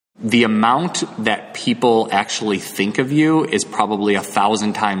The amount that people actually think of you is probably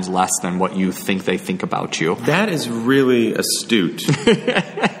 1,000 times less than what you think they think about you. That is really astute.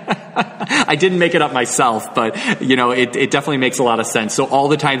 I didn't make it up myself, but it definitely makes a lot of sense. So all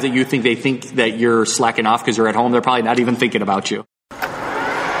the times that you think they think that you're slacking off because you're at home, they're probably not even thinking about you.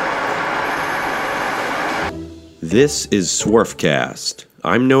 This is Swarfcast.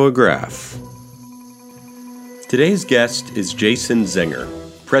 I'm Noah Graff. Today's guest is Jason Zenger,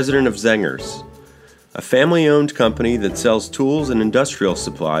 president of Zengers, a family-owned company that sells tools and industrial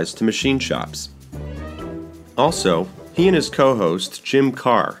supplies to machine shops. Also, he and his co-host, Jim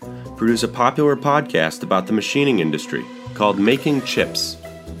Carr, produce a popular podcast about the machining industry called Making Chips.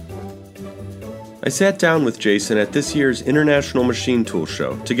 I sat down with Jason at this year's International Machine Tool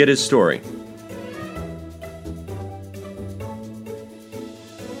Show to get his story.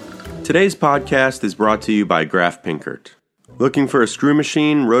 Today's podcast is brought to you by Graf Pinkert. Looking for a screw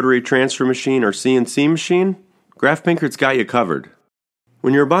machine, rotary transfer machine, or CNC machine? Graf Pinkert's got you covered.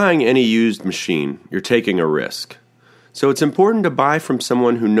 When you're buying any used machine, you're taking a risk. So it's important to buy from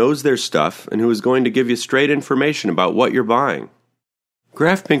someone who knows their stuff and who is going to give you straight information about what you're buying.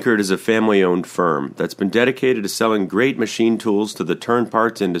 Graf Pinkert is a family-owned firm that's been dedicated to selling great machine tools to the turn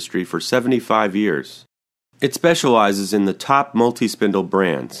parts industry for 75 years. It specializes in the top multi-spindle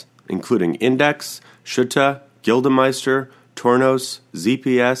brands, including Index, Schutte, Gildemeister, Tornos,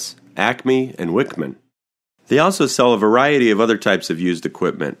 ZPS, Acme, and Wickman. They also sell a variety of other types of used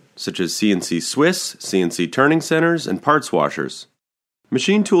equipment, such as CNC Swiss, CNC turning centers, and parts washers.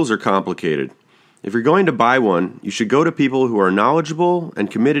 Machine tools are complicated. If you're going to buy one, you should go to people who are knowledgeable and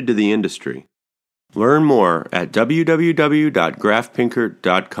committed to the industry. Learn more at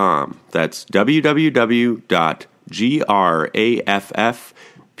www.grafpinkert.com. That's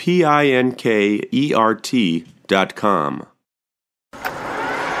www.grafpinkert.com.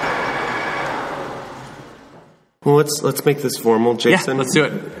 Well, let's make this formal, Jason. Yeah, let's do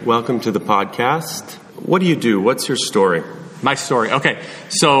it. Welcome to the podcast. What do you do? What's your story? My story. Okay,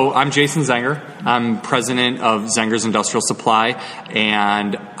 so I'm Jason Zenger. I'm president of Zengers Industrial Supply,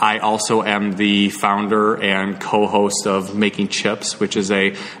 and I also am the founder and co-host of Making Chips, which is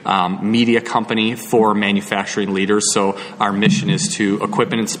a media company for manufacturing leaders. So our mission is to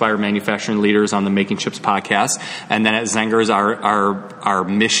equip and inspire manufacturing leaders on the Making Chips podcast. And then at Zengers, our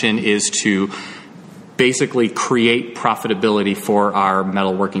mission is to basically create profitability for our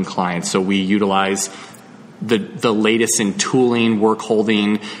metalworking clients. So we utilize the latest in tooling, work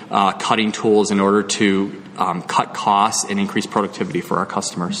holding, cutting tools in order to cut costs and increase productivity for our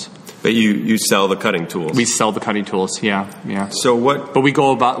customers. But you sell the cutting tools. We sell the cutting tools, yeah. So what? But we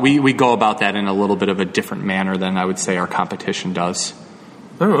go about that in a little bit of a different manner than I would say our competition does.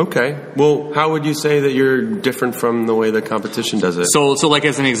 Oh, okay. Well, how would you say that you're different from the way the competition does it? So like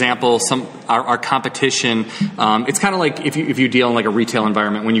as an example, our competition, it's kind of like if you deal in like a retail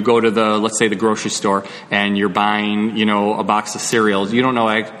environment, when you go to let's say the grocery store and you're buying, a box of cereals, you don't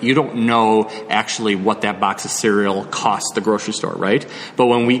know actually what that box of cereal costs the grocery store, right? But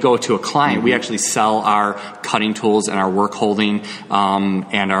when we go to a client, we actually sell our cutting tools and our work holding,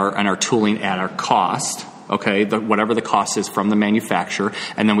 and our tooling at our cost. Okay, whatever the cost is from the manufacturer,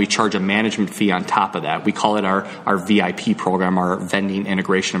 and then we charge a management fee on top of that. We call it our VIP program, our Vending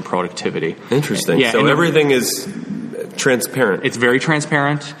Integration and Productivity. Interesting. Yeah, so everything is transparent. It's very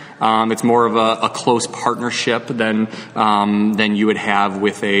transparent. It's more of a close partnership than you would have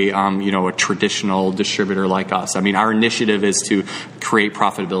with a traditional distributor like us. I mean, our initiative is to create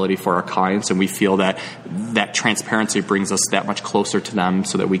profitability for our clients, and we feel that transparency brings us that much closer to them,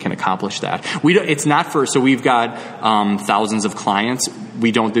 so that we can accomplish that. It's not for. So we've got thousands of clients.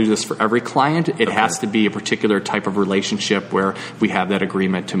 We don't do this for every client. It has to be a particular type of relationship where we have that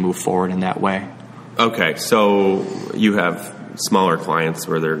agreement to move forward in that way. Okay, so you have smaller clients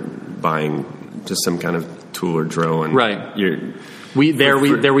where they're buying just some kind of tool or drill, and right. We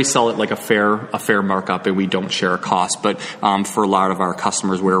sell it like a fair markup, and we don't share a cost. But for a lot of our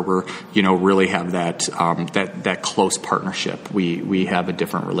customers, where we're really have that close partnership, we have a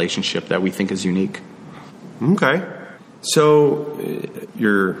different relationship that we think is unique. Okay, so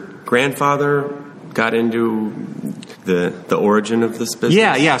your grandfather got into the origin of this business?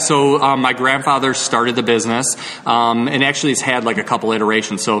 Yeah. So my grandfather started the business, and actually it's had like a couple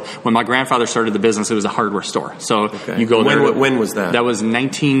iterations. So when my grandfather started the business, it was a hardware store. So you go there. When was that? That was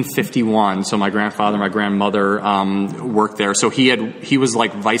 1951. So my grandfather, my grandmother worked there. So he was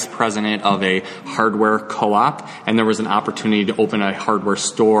like vice president of a hardware co-op, and there was an opportunity to open a hardware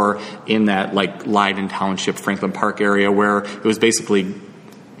store in that like Leiden Township, Franklin Park area, where it was basically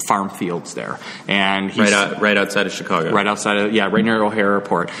farm fields there, and he's right outside of Chicago, right near O'Hare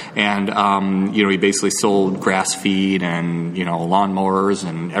Airport, and he basically sold grass feed and lawnmowers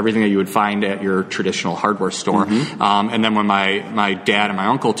and everything that you would find at your traditional hardware store. And then when my dad and my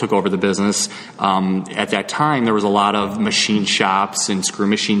uncle took over the business, at that time there was a lot of machine shops and screw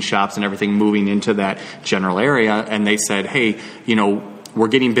machine shops and everything moving into that general area, and they said, hey, we're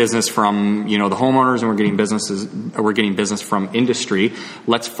getting business from the homeowners, and we're getting business from industry.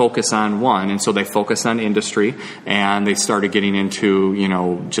 Let's focus on one. And so they focused on industry, and they started getting into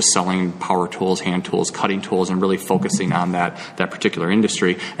just selling power tools, hand tools, cutting tools, and really focusing on that particular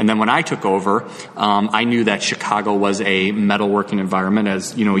industry. And then when I took over, I knew that Chicago was a metalworking environment,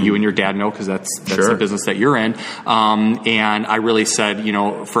 as you and your dad know, because that's Sure. the business that you're in. And I really said,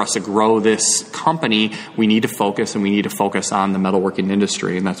 for us to grow this company, we need to focus on the metalworking industry.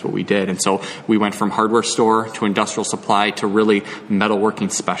 And that's what we did. And so we went from hardware store to industrial supply to really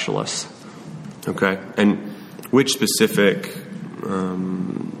metalworking specialists. Okay. And which specific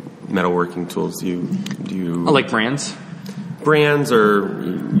metalworking tools do you I like brands? Brands, or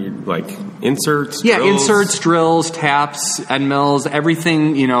like inserts? Yeah, drills? Inserts, drills, taps, end mills,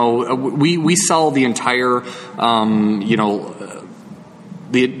 everything. We sell the entire,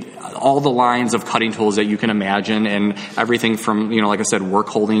 all the lines of cutting tools that you can imagine, and everything from, like I said, work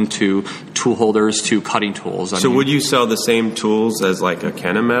holding to tool holders to cutting tools. So would you sell the same tools as like a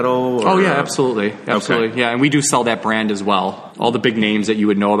Kennametal? Oh, yeah, absolutely. Okay. Yeah, and we do sell that brand as well. All the big names that you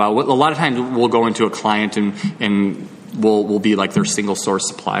would know about. A lot of times we'll go into a client and we'll be like their single source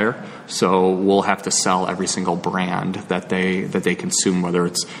supplier. So we'll have to sell every single brand that they consume, whether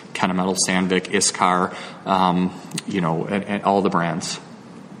it's Kennametal, Sandvik, Iskar, and all the brands.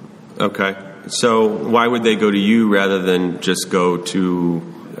 Okay. So why would they go to you rather than just go to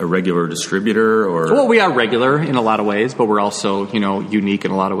a regular distributor? Or well, we are regular in a lot of ways, but we're also unique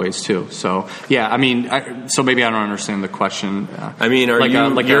in a lot of ways too. So yeah, I mean, so maybe I don't understand the question. I mean, you're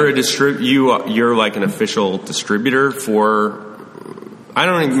like an official distributor for? I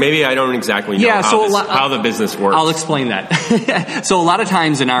don't exactly know how the business works. I'll explain that. So a lot of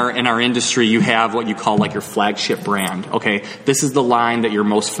times in our industry, you have what you call like your flagship brand. Okay, this is the line that you're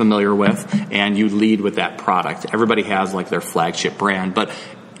most familiar with, and you lead with that product. Everybody has like their flagship brand, but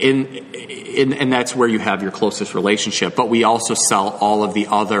and that's where you have your closest relationship. But we also sell all of the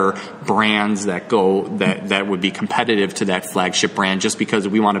other brands that would be competitive to that flagship brand, just because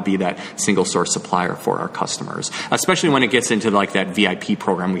we want to be that single source supplier for our customers, especially when it gets into like that VIP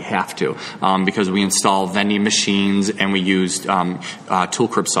program. We have to, because we install vending machines and we use tool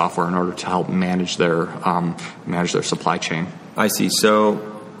crib software in order to help manage their supply chain. I see.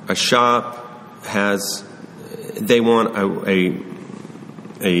 So a shop they want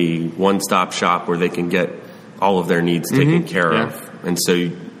a one-stop shop where they can get all of their needs taken care of. And so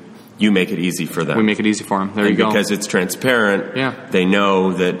you make it easy for them. We make it easy for them. There you go. Because it's transparent, they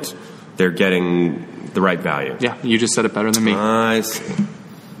know that they're getting the right value. Yeah, you just said it better than me. I see.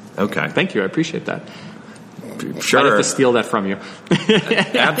 Okay. Thank you. I appreciate that. Sure. I'd have to steal that from you.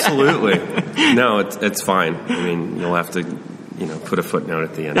 Absolutely. No, it's fine. I mean, you'll have to, put a footnote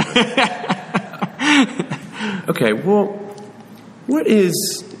at the end of it. Okay, well, what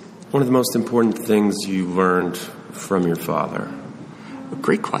is one of the most important things you learned from your father?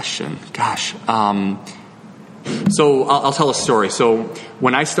 Great question. Gosh. So I'll tell a story. So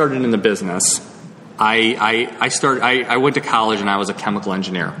when I started in the business, I went to college and I was a chemical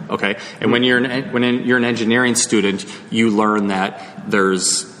engineer. Okay, and when you're an engineering student, you learn that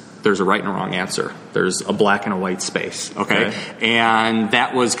there's a right and a wrong answer. There's a black and a white space, okay? And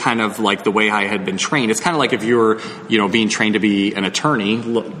that was kind of like the way I had been trained. It's kind of like if you were, being trained to be an attorney,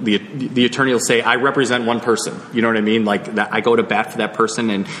 the attorney will say, I represent one person. You know what I mean? Like that, I go to bat for that person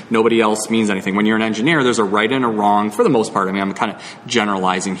and nobody else means anything. When you're an engineer, there's a right and a wrong for the most part. I mean, I'm kind of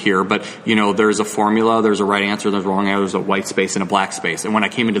generalizing here, but, there's a formula, there's a right answer, there's a wrong answer, there's a white space and a black space. And when I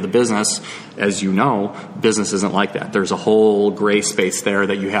came into the business, as you know, business isn't like that. There's a whole gray space there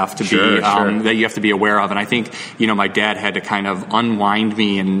that you have to be aware of. And I think, my dad had to kind of unwind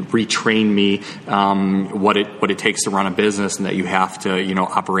me and retrain me what it takes to run a business, and that you have to,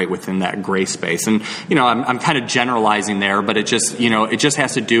 operate within that gray space. And, I'm kind of generalizing there, but it just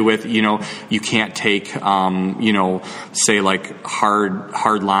has to do with, you can't take, say like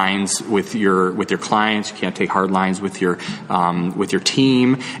hard lines with your clients. You can't take hard lines with your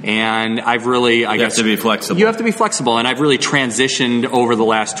team. And I've really, you have to be flexible. You have to be flexible. And I've really transitioned over the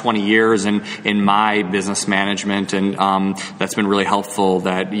last 20 years in my business management, and that's been really helpful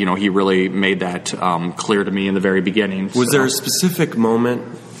that he really made that clear to me in the very beginning. Was there a specific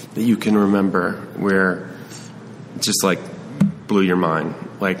moment that you can remember where it just like blew your mind?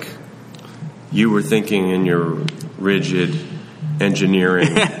 like you were thinking in your rigid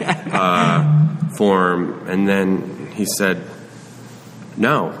engineering form, and then he said,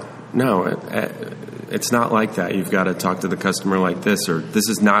 no, it's not like that. You've got to talk to the customer like this, or this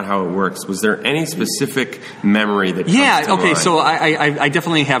is not how it works. Was there any specific memory that comes to mind? So I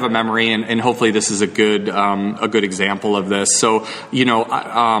definitely have a memory, and hopefully this is a good example of this. So,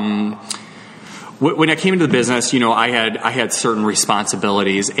 when I came into the business, I had certain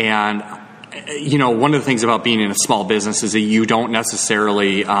responsibilities, and one of the things about being in a small business is that you don't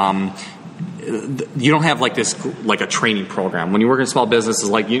necessarily you don't have like a training program. When you work in a small business, it's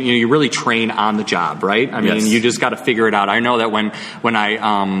like you really train on the job, right? I mean, you just got to figure it out. I know that when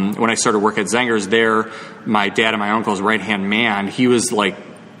I started work at Zenger's, my dad and my uncle's right hand man, he was like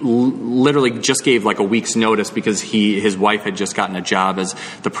literally just gave like a week's notice because his wife had just gotten a job as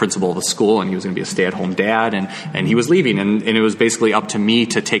the principal of the school, and he was going to be a stay-at-home dad, and he was leaving, and it was basically up to me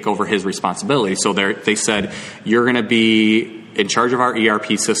to take over his responsibility. So they said, you're going to be in charge of our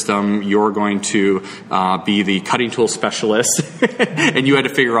ERP system, you're going to be the cutting tool specialist, and you had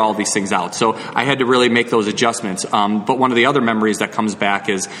to figure all these things out. So I had to really make those adjustments. But one of the other memories that comes back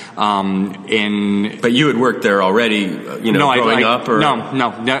is But you had worked there already, growing up? Or?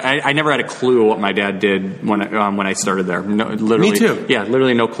 No. I never had a clue what my dad did when I started there. No, literally, me too. Yeah,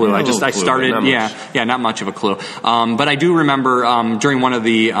 literally no clue. I started. Not much of a clue. But I do remember during one of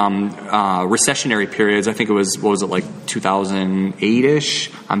the recessionary periods. I think it was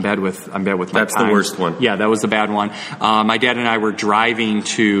 2008-ish. I'm bad with my That's times. The worst one. Yeah, that was the bad one. My dad and I were driving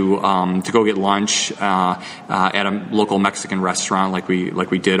to go get lunch at a local Mexican restaurant, like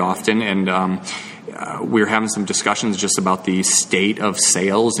we did often, and we were having some discussions just about the state of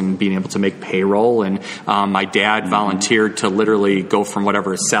sales and being able to make payroll. And my dad volunteered to literally go from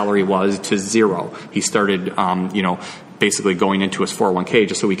whatever his salary was to zero. He started, basically going into his 401k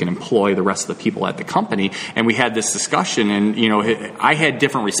just so we can employ the rest of the people at the company. And we had this discussion, and I had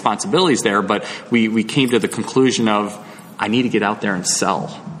different responsibilities there, but we came to the conclusion of I need to get out there and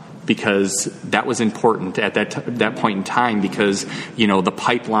sell, because that was important at that point in time, because the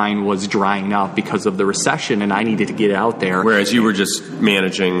pipeline was drying up because of the recession, and I needed to get out there. Whereas you were just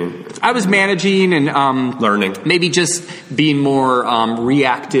managing. I was managing and learning, maybe just being more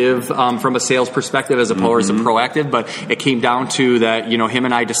reactive from a sales perspective as opposed to proactive. But it came down to that. Him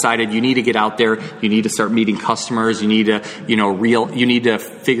and I decided you need to get out there. You need to start meeting customers. You need to you need to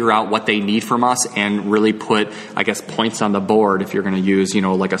figure out what they need from us and really put, I guess, points on the board, if you're going to use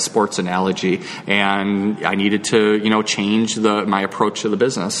like a sports analogy. And I needed to change my approach to the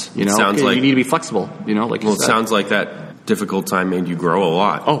business. Sounds like you need to be flexible. Like it sounds like that difficult time made you grow a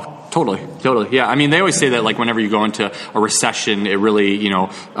lot. Oh, totally. Yeah. I mean, they always say that like whenever you go into a recession, it really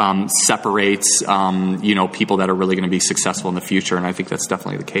separates people that are really going to be successful in the future, and I think that's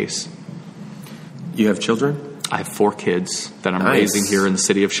definitely the case. You have children? I have 4 kids that I'm raising here in the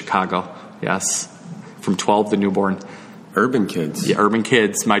city of Chicago. Yes, from 12 to newborn. Urban kids. Yeah, urban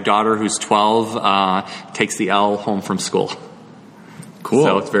kids. My daughter, who's 12, takes the L home from school. Cool.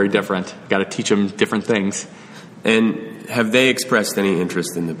 So it's very different. Got to teach them different things. And have they expressed any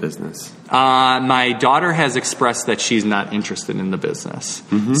interest in the business? My daughter has expressed that she's not interested in the business.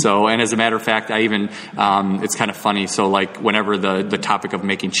 So, and as a matter of fact, I even, it's kind of funny. So like whenever the topic of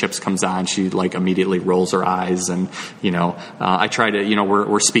making chips comes on, she like immediately rolls her eyes. And, I try to,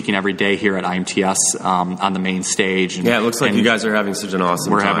 we're speaking every day here at IMTS on the main stage. And, it looks like you guys are having such an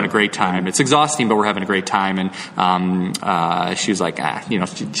awesome time. We're having a great time. It's exhausting, but we're having a great time. And she was like,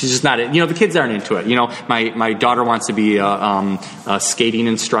 she's just not, the kids aren't into it. My daughter wants to be a skating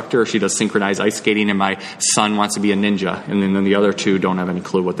instructor. She does synchronized ice skating, and my son wants to be a ninja, and then the other 2 don't have any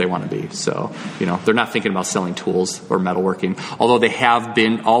clue what they want to be. So, they're not thinking about selling tools or metalworking, although they have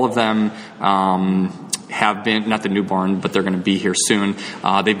been, all of them have been, not the newborn, but they're going to be here soon.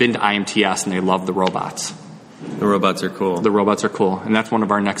 They've been to IMTS, and they love the robots. The robots are cool. The robots are cool, and that's one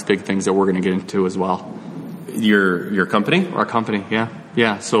of our next big things that we're going to get into as well. Your company? Our company, yeah.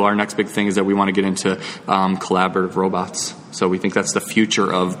 So our next big thing is that we want to get into collaborative robots. So we think that's the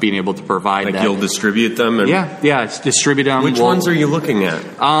future of being able to provide that. You'll distribute them? Distribute them. Which ones are you looking at?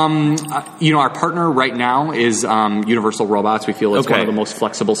 Our partner right now is Universal Robots. We feel it's one of the most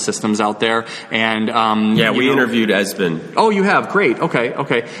flexible systems out there. And we interviewed Esben. Oh, you have? Great.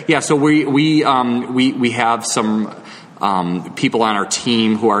 Okay. Yeah. So we have some people on our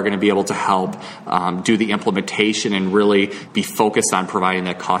team who are going to be able to help do the implementation and really be focused on providing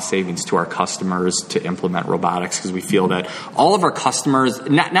that cost savings to our customers to implement robotics, because we feel that all of our customers,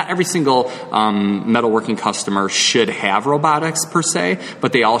 not every single metalworking customer should have robotics per se,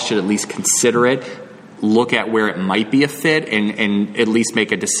 but they all should at least consider it look at where it might be a fit and at least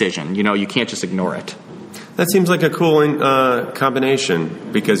make a decision. You know, you can't just ignore it. That seems like a cool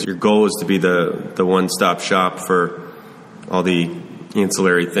combination, because your goal is to be the one-stop shop for all the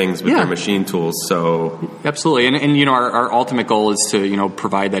ancillary things with their machine tools. So absolutely, and you know, our ultimate goal is to, you know,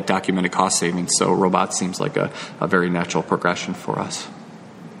 provide that documented cost savings. So robots seems like a very natural progression for us.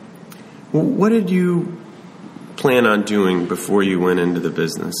 What did you plan on doing before you went into the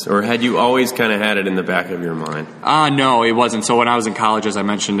business, or had you always kind of had it in the back of your mind? No, it wasn't. So when I was in college, as I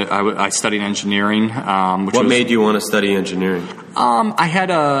mentioned, I studied engineering. What made you want to study engineering? I had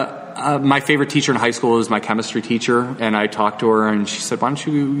my favorite teacher in high school was my chemistry teacher, and I talked to her, and she said, "Why don't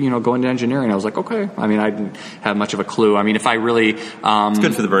you go into engineering?" I was like, "Okay." I mean, I didn't have much of a clue. I mean, if I really, it's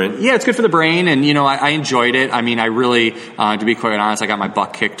good for the brain. Yeah, it's good for the brain, and you know, I enjoyed it. I mean, I really, to be quite honest, I got my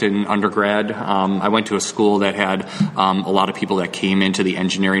butt kicked in undergrad. I went to a school that had a lot of people that came into the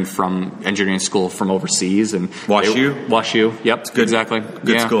engineering school from overseas, and WashU, yep, it's good. Exactly,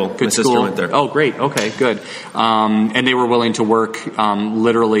 good school. Good my school. sister went there. Oh, great. Okay, good. And they were willing to work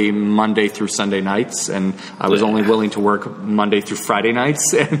literally Monday through Sunday nights, and I was only willing to work Monday through Friday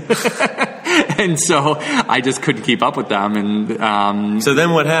nights, and so I just couldn't keep up with them. And so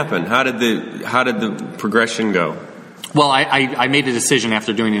then, what happened? How did the progression go? Well, I made a decision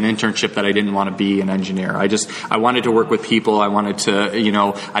after doing an internship that I didn't want to be an engineer. I wanted to work with people. I wanted to, you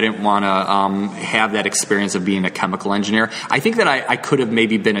know, I didn't want to have that experience of being a chemical engineer. I think that I could have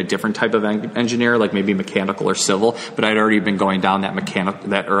maybe been a different type of engineer, like maybe mechanical or civil, but I'd already been going down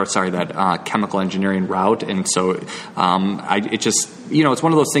that chemical engineering route, and so it just, you know, it's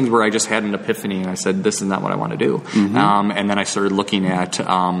one of those things where I just had an epiphany, and I said, this is not what I want to do. Mm-hmm. And then I started looking at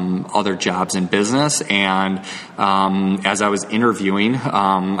other jobs in business, and as I was interviewing,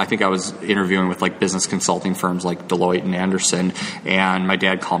 I think I was interviewing with like business consulting firms like Deloitte and Anderson, and my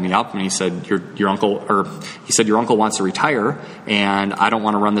dad called me up and he said, your uncle wants to retire, and I don't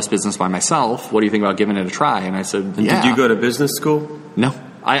want to run this business by myself. What do you think about giving it a try? And I said, yeah. Did you go to business school? No.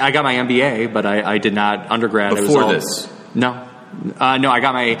 I got my MBA, but I did not undergrad. Before this? No. No,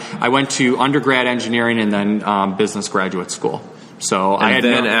 I went to undergrad engineering and then business graduate school. So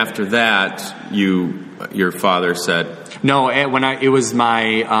after that, your father said, no. It was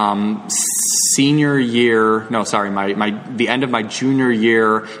my senior year. No, sorry, the end of my junior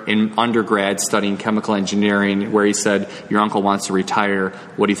year in undergrad studying chemical engineering, where he said, your uncle wants to retire.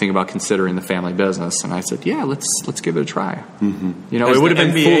 What do you think about considering the family business? And I said, yeah, let's give it a try. Mm-hmm. You know, it would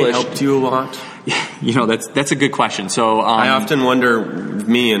have been MBA foolish. Helped you a lot? You know, that's a good question. So I often wonder,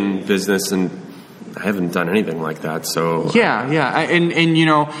 me in business, and I haven't done anything like that. So yeah, and you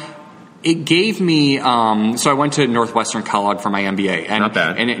know, it gave me. So I went to Northwestern Kellogg for my MBA, and not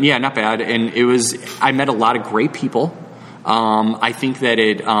bad. And not bad. And I met a lot of great people. I think that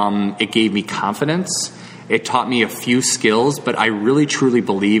it gave me confidence. It taught me a few skills, but I really truly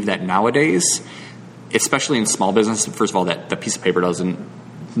believe that nowadays, especially in small business, first of all, that the piece of paper doesn't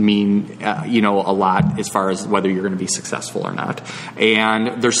mean a lot as far as whether you're going to be successful or not.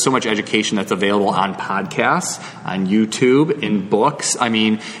 And there's so much education that's available on podcasts, on YouTube, in books. I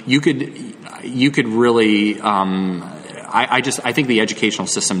mean, you could really I think the educational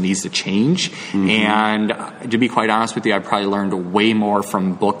system needs to change. Mm-hmm. And to be quite honest with you, I probably learned way more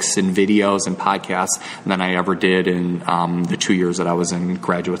from books and videos and podcasts than I ever did in the 2 years that I was in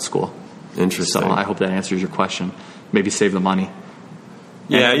graduate school. Interesting. So I hope that answers your question. Maybe save the money.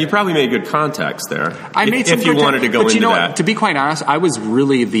 Yeah, you probably made good contacts there. I made some if you wanted to go into that. To be quite honest, I was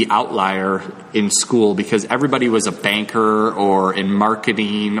really the outlier in school because everybody was a banker or in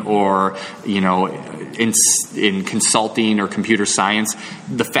marketing or, you know, in consulting or computer science.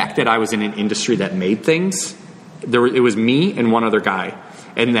 The fact that I was in an industry that made things, it was me and one other guy.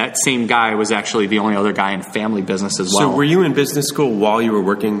 And that same guy was actually the only other guy in family business as well. So were you in business school while you were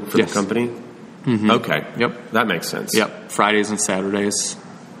working for the company? Mm-hmm. Okay. Yep. That makes sense. Yep. Fridays and Saturdays.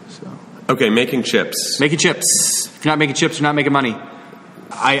 So. Okay, making chips. Making chips. If you're not making chips, you're not making money.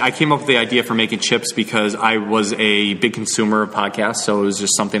 I came up with the idea for making chips because I was a big consumer of podcasts, so it was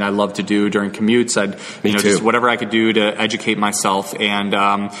just something I loved to do during commutes. Just whatever I could do to educate myself, and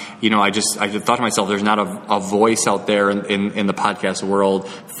I thought to myself, there's not a voice out there in the podcast world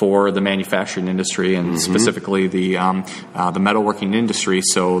for the manufacturing industry, and specifically the metalworking industry.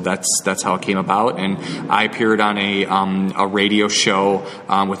 So that's how it came about, and I appeared on a radio show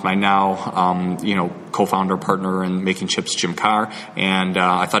with my now co-founder, partner in making chips, Jim Carr, and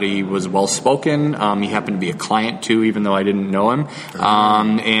I thought he was well-spoken. He happened to be a client, too, even though I didn't know him.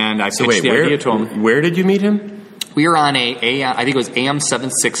 And I pitched the idea to him. Where did you meet him? We were on I think it was AM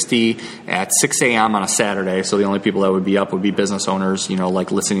 760 at 6 a.m. on a Saturday. So the only people that would be up would be business owners,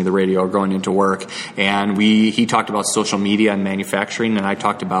 like listening to the radio or going into work. And he talked about social media and manufacturing, and I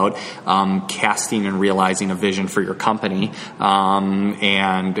talked about casting and realizing a vision for your company.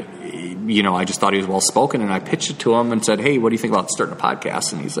 I just thought he was well spoken, and I pitched it to him and said, "Hey, what do you think about starting a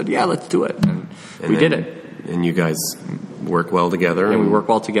podcast?" And he said, "Yeah, let's do it." And we did it. And you guys work well together. And we work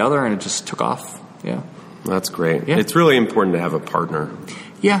well together, and it just took off. Yeah. That's great. Yeah. It's really important to have a partner.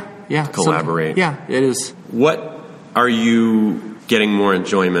 Yeah. Collaborate. Yeah, it is. What are you getting more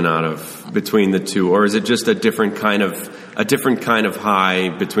enjoyment out of between the two, or is it just a different kind of high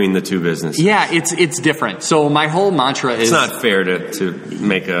between the two businesses? Yeah, it's different. So my whole mantra is, it's not fair to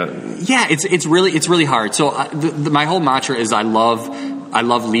make a. Yeah, it's really hard. So my whole mantra is I love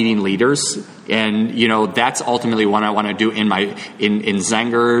leading leaders. And, that's ultimately what I want to do in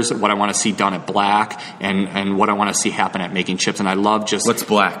Zengers, what I want to see done at Black, and what I want to see happen at Making Chips. And I love just... What's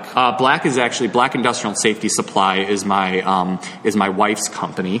Black? Black is actually, Black Industrial and Safety Supply is my wife's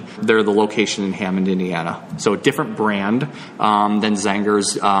company. They're the location in Hammond, Indiana. So a different brand than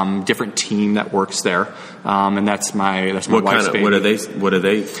Zengers, different team that works there. And that's my wife's baby. What do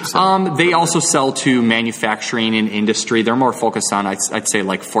they sell? They also sell to manufacturing and industry. They're more focused on, I'd say,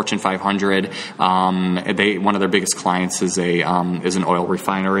 like Fortune 500. One of their biggest clients is an oil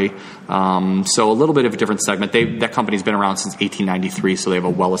refinery. So a little bit of a different segment. That company's been around since 1893, so they have a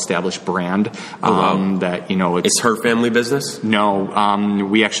well-established brand. That it's her family business. No,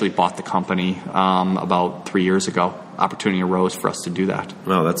 we actually bought the company about 3 years ago. Opportunity arose for us to do that.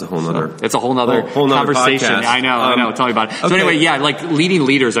 Wow, that's a whole nother. It's a whole nother conversation. Podcast. I know. Tell me about it. Okay. So anyway, yeah, like leading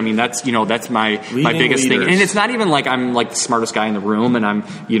leaders. I mean, that's my biggest thing. And it's not even like I'm like the smartest guy in the room, and I'm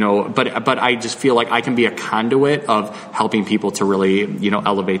but I just feel like I can be a conduit of helping people to really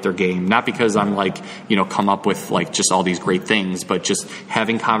elevate their game. Not because I'm like come up with like just all these great things, but just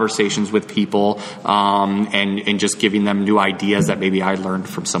having conversations with people and just giving them new ideas that maybe I learned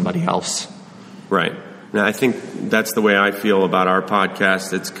from somebody else. Right. Now, I think that's the way I feel about our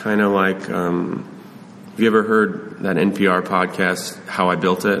podcast. It's kind of like, have you ever heard that NPR podcast, How I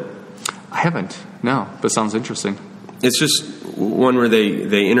Built It? I haven't. No, but sounds interesting. It's just one where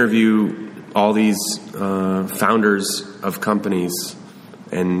they interview all these founders of companies,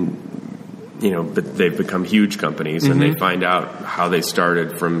 and but they've become huge companies, and they find out how they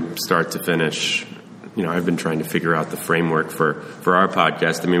started from start to finish. I've been trying to figure out the framework for our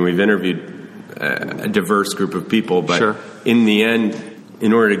podcast. I mean, we've interviewed a diverse group of people, but sure. In the end,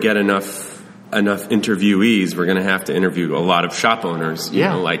 in order to get enough interviewees, we're going to have to interview a lot of shop owners.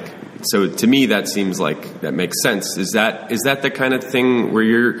 So to me, that seems like that makes sense. Is that the kind of thing where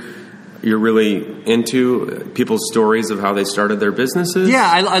you're really into people's stories of how they started their businesses? Yeah,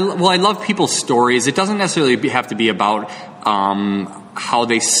 I love people's stories. It doesn't necessarily have to be about how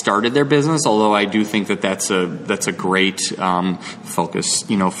they started their business, although I do think that's a great focus,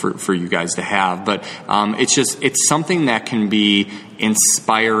 for you guys to have. But it's something that can be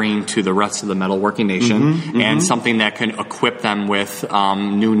inspiring to the rest of the metalworking nation, and something that can equip them with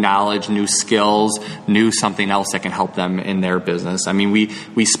new knowledge, new skills, new something else that can help them in their business. I mean,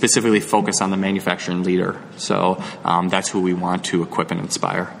 we specifically focus on the manufacturing leader, so that's who we want to equip and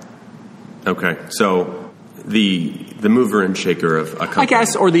inspire. Okay, so the mover and shaker of a company, I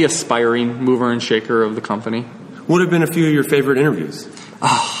guess, or the aspiring mover and shaker of the company. What have been a few of your favorite interviews?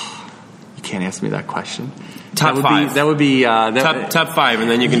 Oh, you can't ask me that question. Top five. That would be top five, and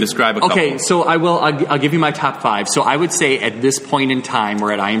then you can describe a couple. Okay, so I'll give you my top five. So I would say at this point in time,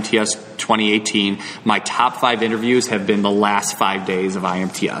 we're at IMTS 2018. My top 5 interviews have been the last 5 days of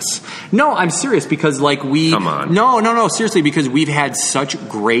IMTS. No, I'm serious, because Come on. No, seriously, because we've had such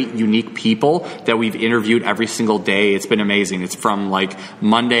great, unique people that we've interviewed every single day. It's been amazing. It's from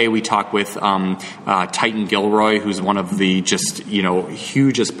Monday we talked with Titan Gilroy, who's one of the just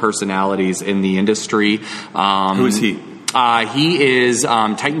hugest personalities in the industry. Who is he? He is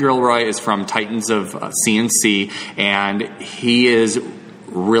Titan Gilroy is from Titans of CNC, and he is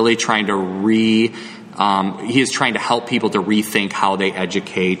really trying to he is trying to help people to rethink how they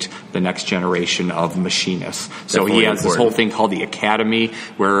educate the next generation of machinists. So he has this whole thing called the Academy,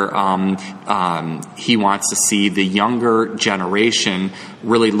 where he wants to see the younger generation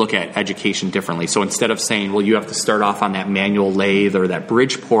really look at education differently. So instead of saying, well, you have to start off on that manual lathe or that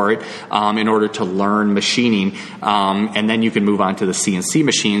Bridgeport in order to learn machining, and then you can move on to the CNC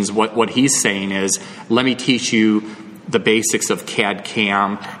machines, what he's saying is, let me teach you the basics of CAD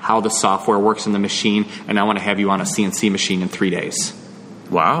CAM, how the software works in the machine, and I want to have you on a CNC machine in 3 days.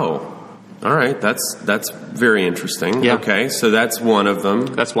 Wow. All right, that's very interesting. Yeah. Okay, so that's one of them.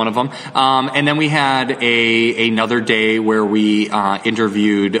 That's one of them. And then we had another day where we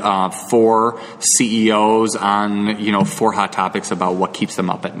interviewed 4 CEOs on 4 hot topics about what keeps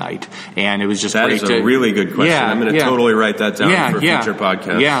them up at night, and it was just great. That is a really good question. Yeah, I'm going to totally write that down for a future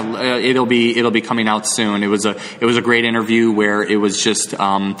podcast. Yeah, it'll be coming out soon. It was a great interview where it was just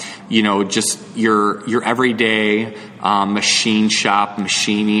just your everyday machine shop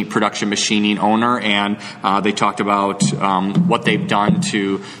production machining owner, and they talked about what they've done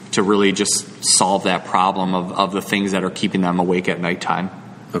to really just solve that problem of the things that are keeping them awake at nighttime.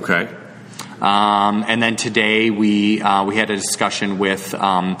 Okay. And then today we had a discussion with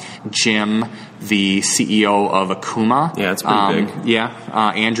Jim, the CEO of Akuma. Yeah, it's pretty big.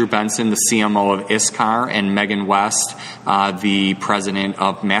 Andrew Benson, the CMO of ISCAR, and Megan West, the president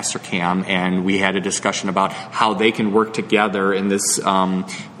of Mastercam, and we had a discussion about how they can work together in this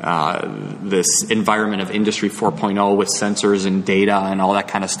this environment of Industry 4.0 with sensors and data and all that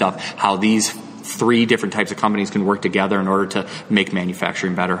kind of stuff. How these 3 different types of companies can work together in order to make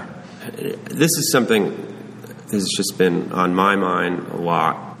manufacturing better. This is something that has just been on my mind a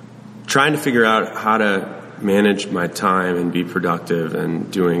lot. Trying to figure out how to manage my time and be productive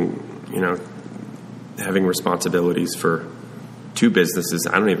and doing, having responsibilities for 2 businesses.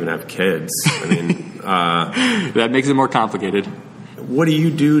 I don't even have kids. I mean, that makes it more complicated. What do you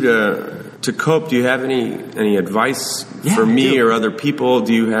do to cope? Do you have any advice for me or other people?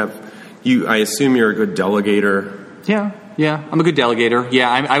 Do you have I assume you're a good delegator. Yeah, I'm a good delegator. Yeah,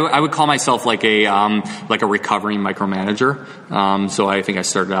 I would call myself like a recovering micromanager. So I think I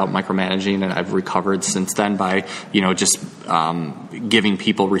started out micromanaging, and I've recovered since then by just giving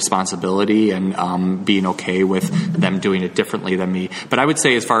people responsibility and being okay with them doing it differently than me. But I would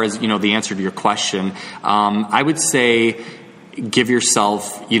say, as far as the answer to your question, I would say give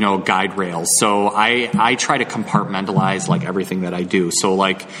yourself, guide rails. So I try to compartmentalize like everything that I do. So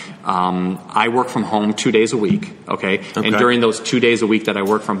like I work from home 2 days a week, okay? And during those 2 days a week that I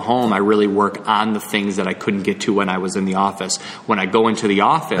work from home, I really work on the things that I couldn't get to when I was in the office. When I go into the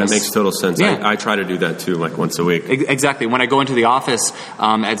office... That makes total sense. Yeah. I try to do that too, like once a week. Exactly. When I go into the office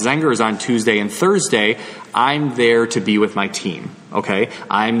at Zenger's on Tuesday and Thursday, I'm there to be with my team, okay?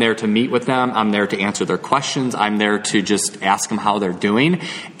 I'm there to meet with them. I'm there to answer their questions. I'm there to just ask them how they're doing.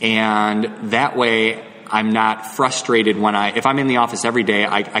 And that way, I'm not frustrated if I'm in the office every day,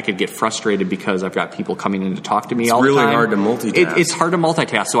 I could get frustrated because I've got people coming in to talk to me all the time. It's really hard to multitask. It's hard to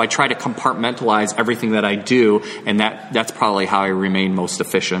multitask, so I try to compartmentalize everything that I do, and that's probably how I remain most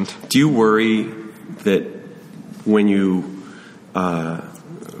efficient. Do you worry that when you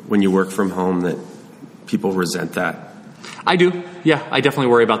work from home that people resent that? I do. Yeah, I definitely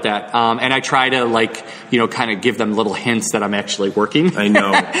worry about that. And I try to kind of give them little hints that I'm actually working. I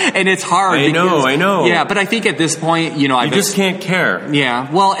know. And it's hard. I know. Yeah, but I think at this point, you just can't care.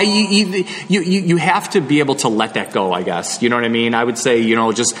 Yeah. Well, you have to be able to let that go, I guess. You know what I mean? I would say,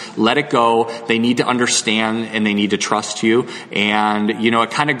 just let it go. They need to understand and they need to trust you. And,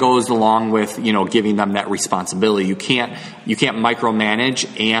 it kind of goes along with, giving them that responsibility. You can't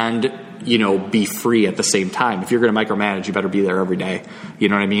micromanage and be free at the same time. If you're going to micromanage, you better be there every day. You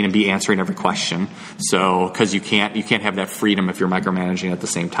know what I mean? And be answering every question. So, because you can't have that freedom if you're micromanaging at the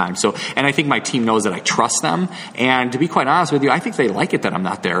same time. So, and I think my team knows that I trust them. And to be quite honest with you, I think they like it that I'm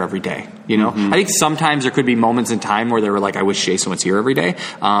not there every day. I think sometimes there could be moments in time where they were like, I wish Jason was here every day.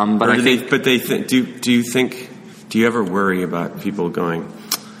 Do you ever worry about people going,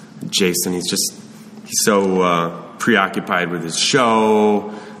 Jason, he's so preoccupied with his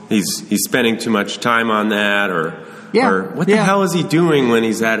show. He's spending too much time on that, or what the hell is he doing when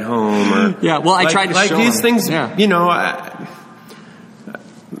he's at home? Or I tried to show these him. things. Yeah.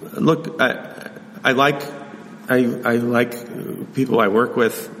 I like people I work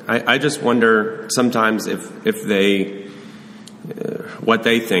with. I just wonder sometimes if they what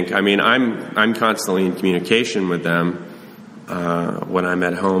they think. I mean, I'm constantly in communication with them when I'm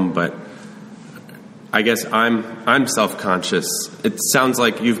at home, but I guess I'm self-conscious. It sounds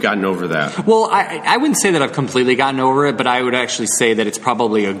like you've gotten over that. Well, I wouldn't say that I've completely gotten over it, but I would actually say that it's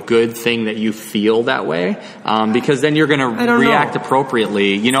probably a good thing that you feel that way, because then you're going to react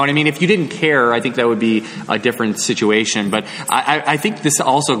appropriately. You know what I mean? If you didn't care, I think that would be a different situation. But I think this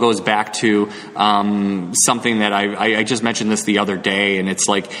also goes back to something that I just mentioned this the other day, and it's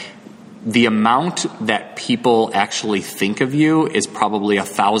like, the amount that people actually think of you is probably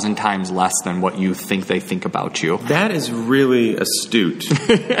 1,000 times less than what you think they think about you. That is really astute.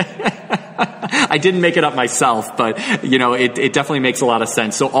 I didn't make it up myself, but it definitely makes a lot of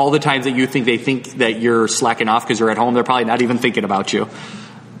sense. So all the times that they think that you're slacking off because you're at home, they're probably not even thinking about you.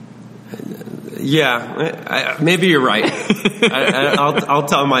 Yeah, maybe you're right. I'll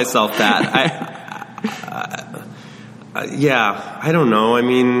tell myself that. I don't know. I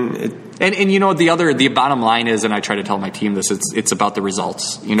mean, And the bottom line is, and I try to tell my team this, it's about the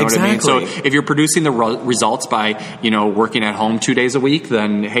results. You know exactly. what I mean? So if you're producing the results by, working at home 2 days a week,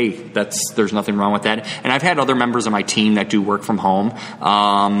 then hey, there's nothing wrong with that. And I've had other members of my team that do work from home,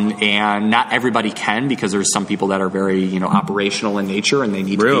 and not everybody can, because there's some people that are very, operational in nature and they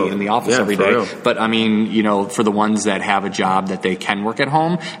need to be in the office every day. Real. But I mean, for the ones that have a job that they can work at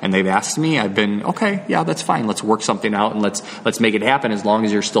home and they've asked me, I've been, okay, yeah, that's fine. Let's work something out and let's make it happen, as long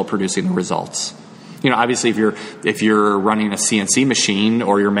as you're still producing the results. Obviously if you're running a CNC machine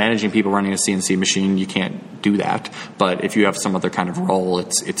or you're managing people running a CNC machine, you can't do that. But if you have some other kind of role,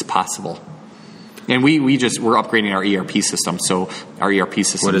 it's possible. And we're upgrading our ERP system. So our ERP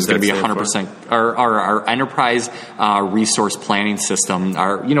system is going to be 100%. Our enterprise resource planning system,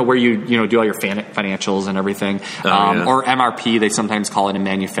 where you do all your financials and everything, or MRP. They sometimes call it in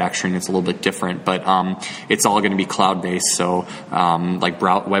manufacturing. It's a little bit different, but it's all going to be cloud based. So like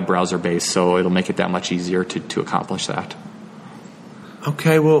web browser based. So it'll make it that much easier to accomplish that.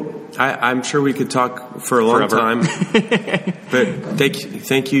 Okay, well, I'm sure we could talk for a long time. But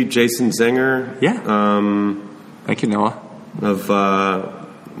thank you, Jason Zenger. Yeah. Thank you, Noah. Of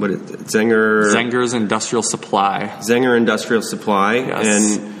what is it? Zenger's Industrial Supply. Zenger Industrial Supply.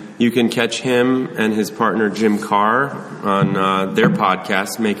 Yes. And you can catch him and his partner Jim Carr on their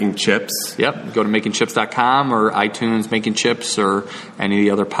podcast, Making Chips. Yep. Go to makingchips.com or iTunes, Making Chips, or any of the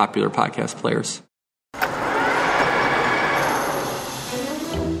other popular podcast players.